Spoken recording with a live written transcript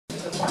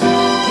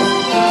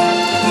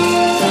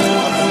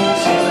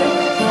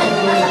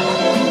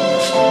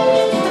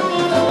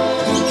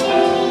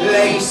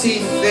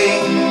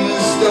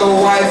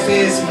wife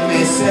is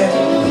missing,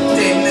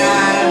 didn't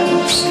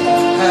ask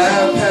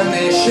her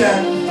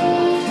permission.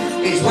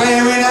 He's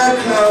wearing her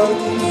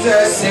clothes,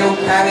 her silk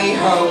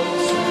pantyhose,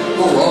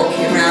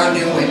 walking round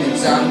in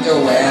women's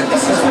underwear.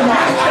 This is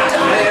right.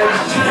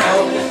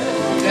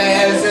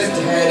 There's a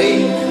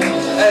teddy,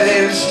 a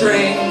little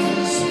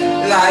strings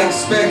like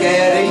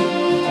spaghetti.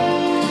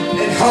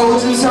 It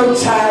holds him so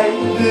tight,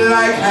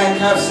 like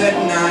handcuffs at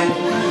night,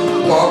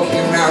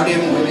 walking round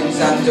in women's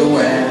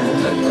underwear.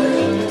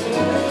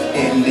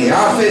 In the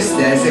office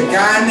there's a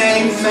guy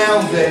named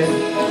Melvin.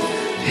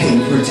 He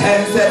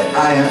pretends that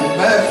I am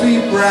Murphy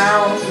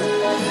Brown.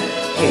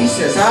 He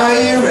says, are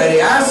you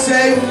ready? I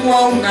say,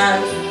 whoa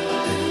man,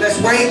 let's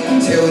wait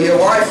until your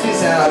wife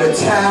is out of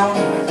town.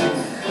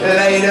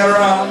 Later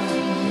on,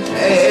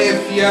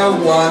 if you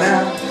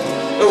wanna,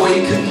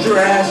 we can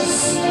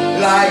dress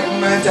like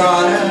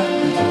Madonna.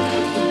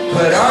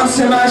 Put on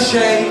some of my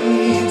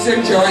shades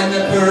and join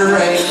the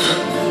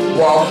parade,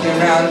 walking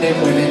around in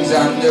women's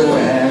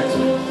underwear.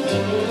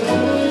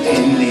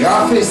 In the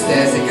office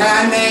there's a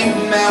guy named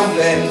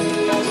Melvin.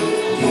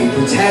 He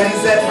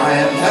pretends that I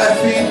am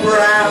Murphy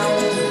Brown.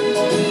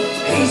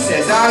 He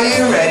says, are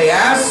you ready?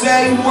 I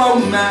say, whoa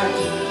man,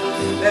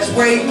 let's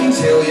wait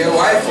until your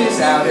wife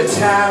is out of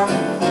town.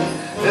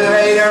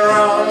 Later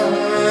on,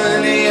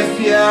 if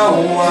you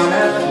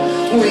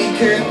wanna, we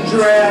can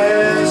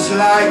dress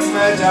like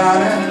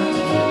Madonna.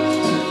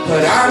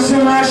 Put on some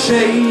of my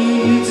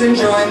shades and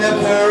join the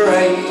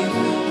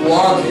parade,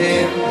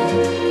 walking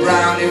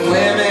round in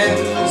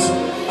women's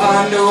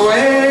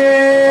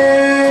underwear.